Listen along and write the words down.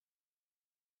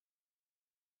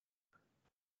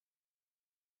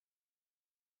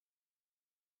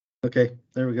Okay,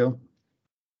 there we go.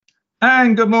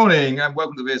 And good morning, and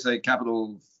welcome to VSA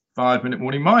Capital 5 Minute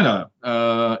Morning Miner.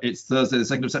 It's Thursday, the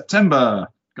 2nd of September.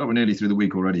 God, we're nearly through the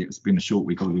week already. It's been a short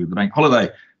week, obviously, with the bank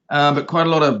holiday. But quite a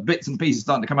lot of bits and pieces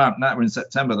starting to come out. Now that we're in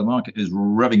September, the market is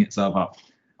revving itself up.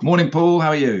 Morning, Paul. How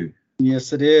are you?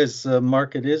 Yes, it is.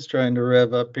 Market is trying to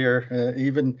rev up here,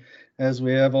 even as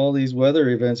we have all these weather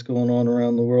events going on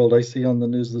around the world. I see on the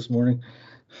news this morning.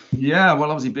 Yeah,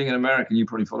 well, obviously, being an American, you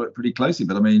probably follow it pretty closely.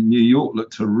 But I mean, New York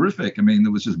looked terrific. I mean,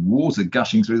 there was just water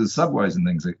gushing through the subways and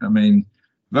things. I mean,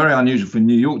 very unusual for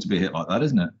New York to be hit like that,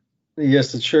 isn't it?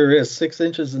 Yes, it sure is. 6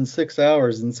 inches in 6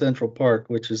 hours in Central Park,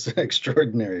 which is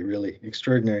extraordinary, really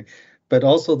extraordinary. But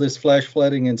also this flash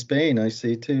flooding in Spain, I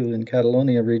see too, in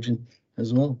Catalonia region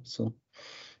as well. So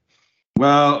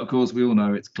Well, of course, we all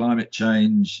know it's climate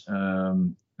change,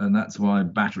 and that's why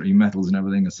battery metals and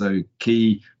everything are so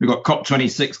key. We've got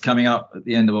COP26 coming up at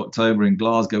the end of October in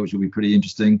Glasgow, which will be pretty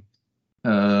interesting.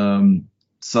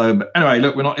 But anyway,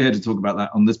 look, we're not here to talk about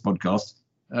that on this podcast.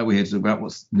 We're here to talk about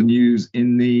what's the news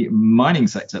in the mining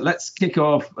sector. Let's kick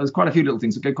off. There's quite a few little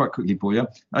things. So go quite quickly for you.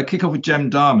 Kick off with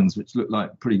Gem Diamonds, which look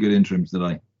like pretty good interims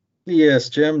today. yes,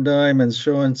 Gem Diamonds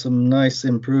showing some nice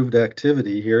improved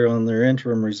activity here on their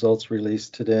interim results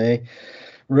released today.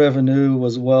 Revenue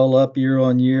was well up year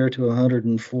on year to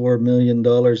 $104 million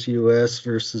US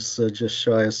versus just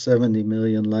shy of 70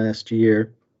 million last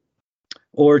year.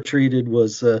 Ore treated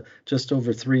was just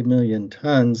over 3 million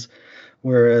tons,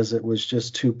 whereas it was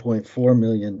just 2.4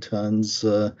 million tons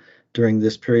during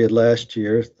this period last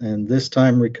year, and this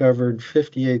time recovered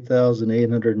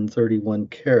 58,831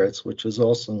 carats, which is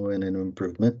also an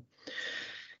improvement.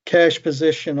 Cash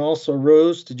position also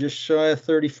rose to just shy of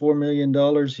 $34 million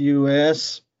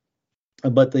US,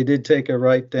 but they did take a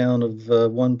write down of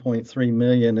 1.3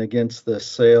 million against the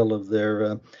sale of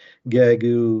their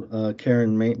Gagu care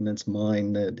and maintenance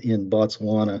mine in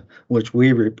Botswana, which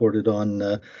we reported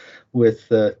on with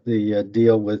the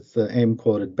deal with AIM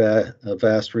quoted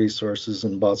Vast Resources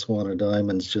and Botswana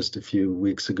Diamonds just a few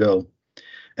weeks ago.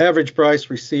 Average price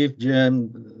received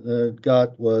gem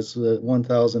got was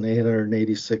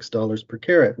 $1,886 per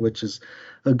carat, which is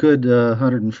a good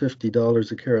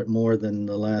 $150 a carat more than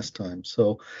the last time.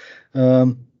 So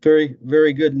very,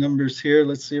 very good numbers here.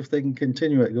 Let's see if they can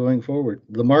continue it going forward.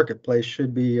 The marketplace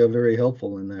should be very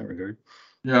helpful in that regard.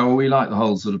 Yeah, well, we like the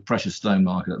whole sort of precious stone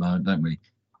market at the moment, don't we?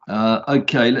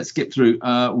 Okay, let's skip through.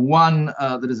 One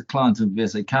that is a client of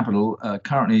VSA Capital,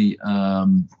 currently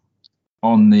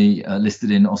on the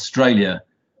listed in Australia,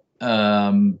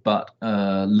 but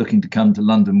looking to come to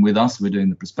London with us. We're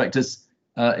doing the prospectus.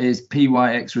 Is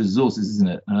PYX Resources, isn't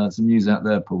it? Some news out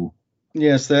there, Paul.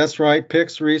 Yes, that's right.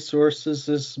 PYX Resources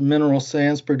is mineral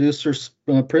sands producer,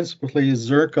 principally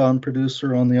zircon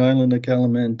producer on the island of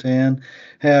Kalimantan.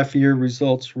 Half-year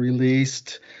results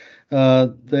released.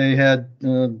 They had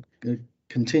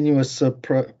continuous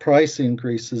price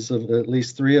increases of at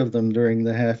least three of them during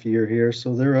the half year here.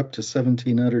 So they're up to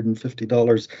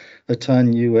 $1,750 a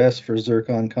ton US for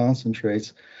zircon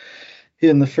concentrates.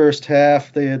 In the first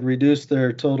half, they had reduced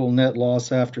their total net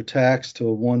loss after tax to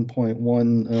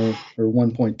 1.1 or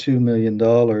 $1.2 million,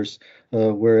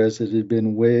 whereas it had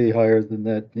been way higher than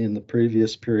that in the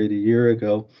previous period a year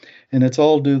ago. And it's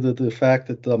all due to the fact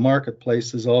that the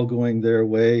marketplace is all going their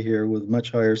way here with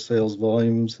much higher sales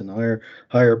volumes and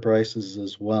higher prices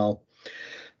as well.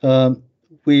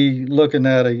 We looking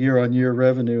at a year-on-year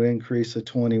revenue increase of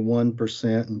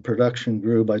 21%, and production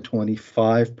grew by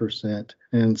 25%,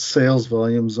 and sales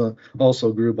volumes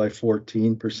also grew by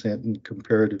 14% in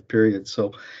comparative periods.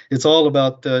 So it's all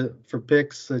about for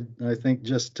PYX, I think,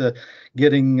 just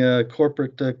getting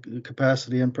corporate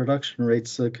capacity and production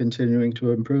rates continuing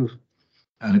to improve.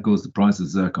 And of course, the price of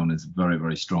zircon is very,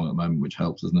 very strong at the moment, which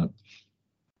helps, doesn't it?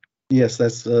 Yes,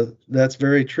 that's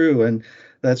very true, and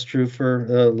that's true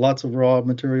for lots of raw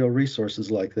material resources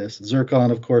like this.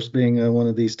 Zircon, of course, being one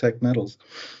of these tech metals.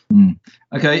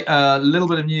 Okay, a little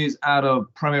bit of news out of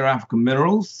Premier African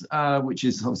Minerals, which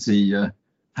is obviously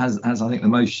has I think the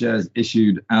most shares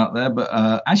issued out there, but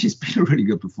actually it's been a really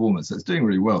good performance. So it's doing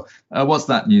really well. What's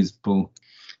that news, Paul?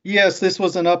 Yes, this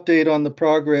was an update on the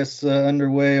progress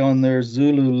underway on their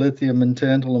Zulu lithium and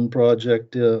tantalum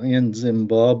project in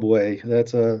Zimbabwe.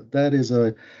 That is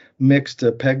a mixed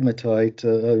pegmatite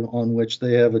on which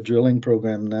they have a drilling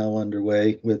program now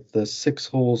underway with 6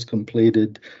 holes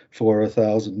completed for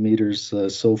 1,000 meters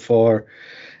so far.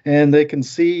 And they can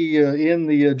see in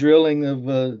the drilling of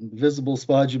visible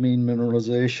spodumene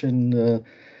mineralization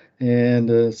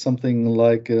and something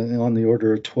like on the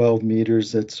order of 12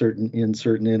 meters at certain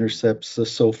intercepts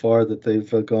so far that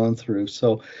they've gone through.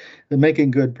 So they're making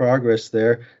good progress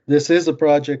there. This is a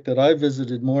project that I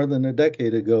visited more than a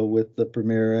decade ago with the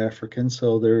Premier African,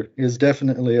 so there is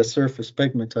definitely a surface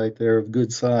pegmatite there of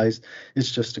good size.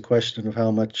 It's just a question of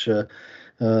how much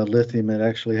lithium it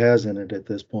actually has in it at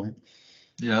this point.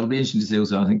 Yeah, it'll be interesting to see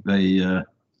also. I think they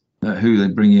who they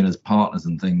bring in as partners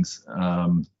and things.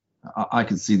 I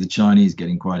could see the Chinese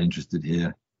getting quite interested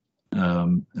here,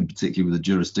 and particularly with the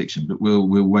jurisdiction. But we'll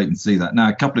wait and see that. Now,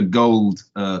 a couple of gold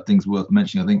things worth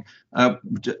mentioning. I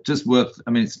think just worth.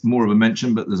 I mean, it's more of a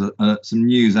mention, but there's some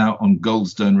news out on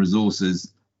Goldstone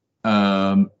Resources.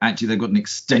 Actually, they've got an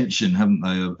extension, haven't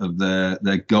they, of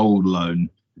their gold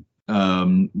loan,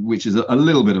 which is a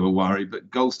little bit of a worry. But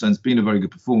Goldstone's been a very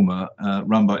good performer,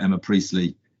 run by Emma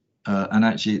Priestley. And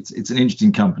actually, it's an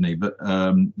interesting company, but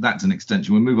that's an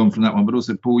extension. We'll move on from that one. But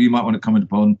also, Paul, you might want to comment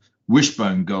upon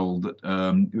Wishbone Gold,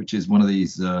 which is one of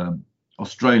these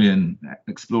Australian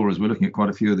explorers. We're looking at quite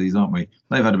a few of these, aren't we?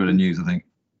 They've had a bit of news, I think.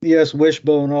 Yes,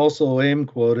 Wishbone also AIM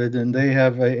quoted, and they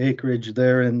have acreage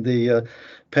there in the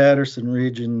Patterson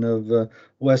region of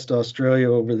West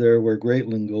Australia over there where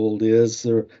Greatland Gold is,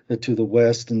 or to the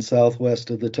west and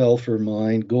southwest of the Telfer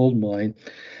gold mine.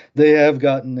 They have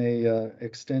gotten a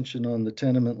extension on the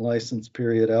tenement license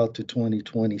period out to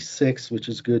 2026, which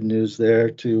is good news there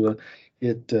to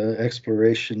get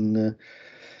exploration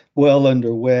well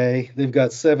underway. They've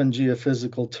got 7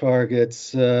 geophysical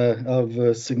targets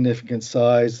of significant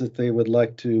size that they would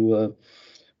like to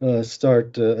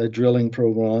start a drilling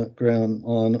program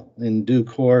on in due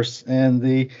course. And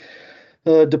the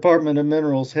Department of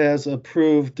Minerals has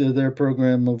approved their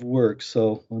program of work,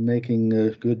 so we're making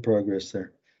good progress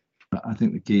there. I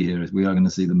think the key here is we are going to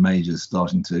see the majors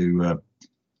starting to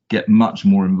get much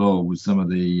more involved with some of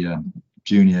the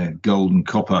junior gold and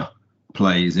copper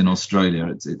plays in Australia.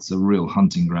 It's a real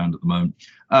hunting ground at the moment.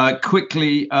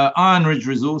 Quickly, Iron Ridge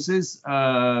Resources,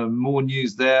 more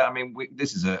news there. I mean,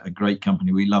 this is a great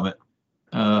company. We love it.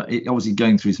 It obviously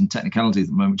going through some technicalities at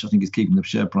the moment, which I think is keeping the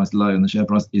share price low, and the share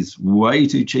price is way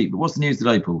too cheap. But what's the news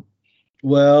today, Paul?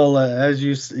 Well, as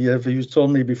you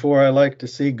told me before, I like to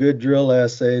see good drill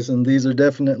assays, and these are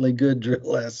definitely good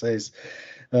drill assays.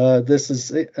 This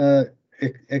is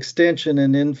extension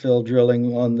and infill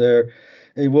drilling on their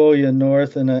Ewoyaa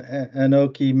North and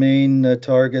Anoki main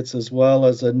targets, as well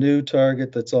as a new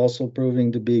target that's also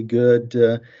proving to be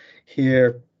good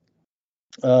here,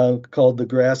 called the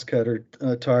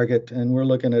Grasscutter target, and we're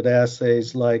looking at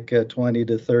assays like 20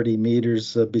 to 30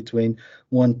 meters between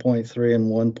 1.3 and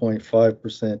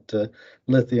 1.5%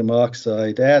 lithium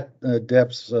oxide at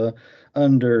depths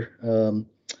under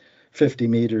 50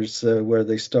 meters where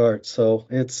they start. So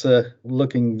it's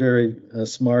looking very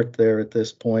smart there at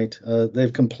this point.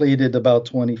 They've completed about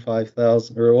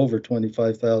 25,000 or over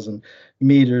 25,000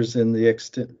 meters in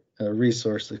the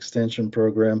resource extension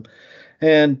program,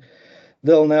 and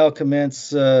they'll now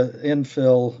commence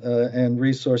infill and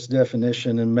resource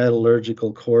definition and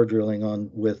metallurgical core drilling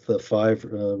with 5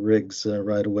 rigs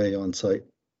right away on site.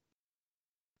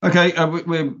 Okay,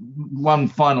 we're one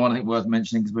final one I think worth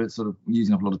mentioning, because we're sort of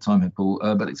using up a lot of time here, Paul.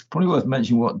 But it's probably worth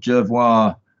mentioning what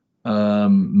Jervois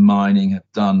Mining have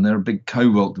done. They're a big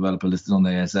cobalt developer listed on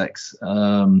the ASX,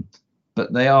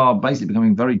 but they are basically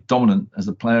becoming very dominant as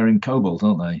a player in cobalt,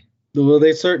 aren't they? Well,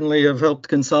 they certainly have helped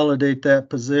consolidate that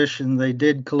position. They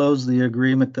did close the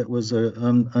agreement that was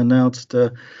announced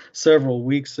several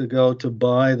weeks ago to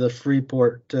buy the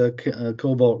Freeport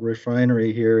cobalt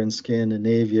refinery here in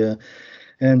Scandinavia,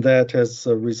 and that has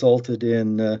resulted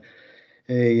in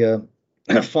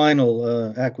a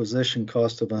final acquisition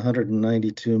cost of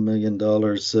 $192 million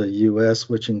US,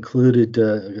 which included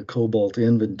a cobalt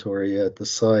inventory at the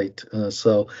site.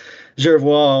 So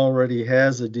Jervois already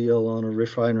has a deal on a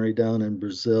refinery down in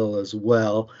Brazil as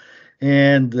well.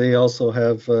 And they also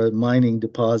have mining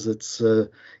deposits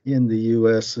in the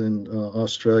US and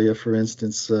Australia, for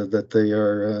instance, that they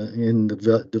are in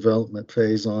the development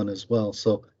phase on as well.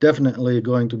 So definitely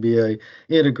going to be an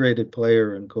integrated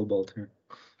player in cobalt here.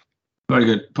 Very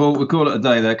good. Paul, we'll call it a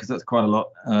day there because that's quite a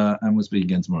lot, and we'll speak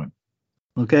again tomorrow.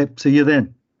 Okay, see you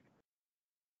then.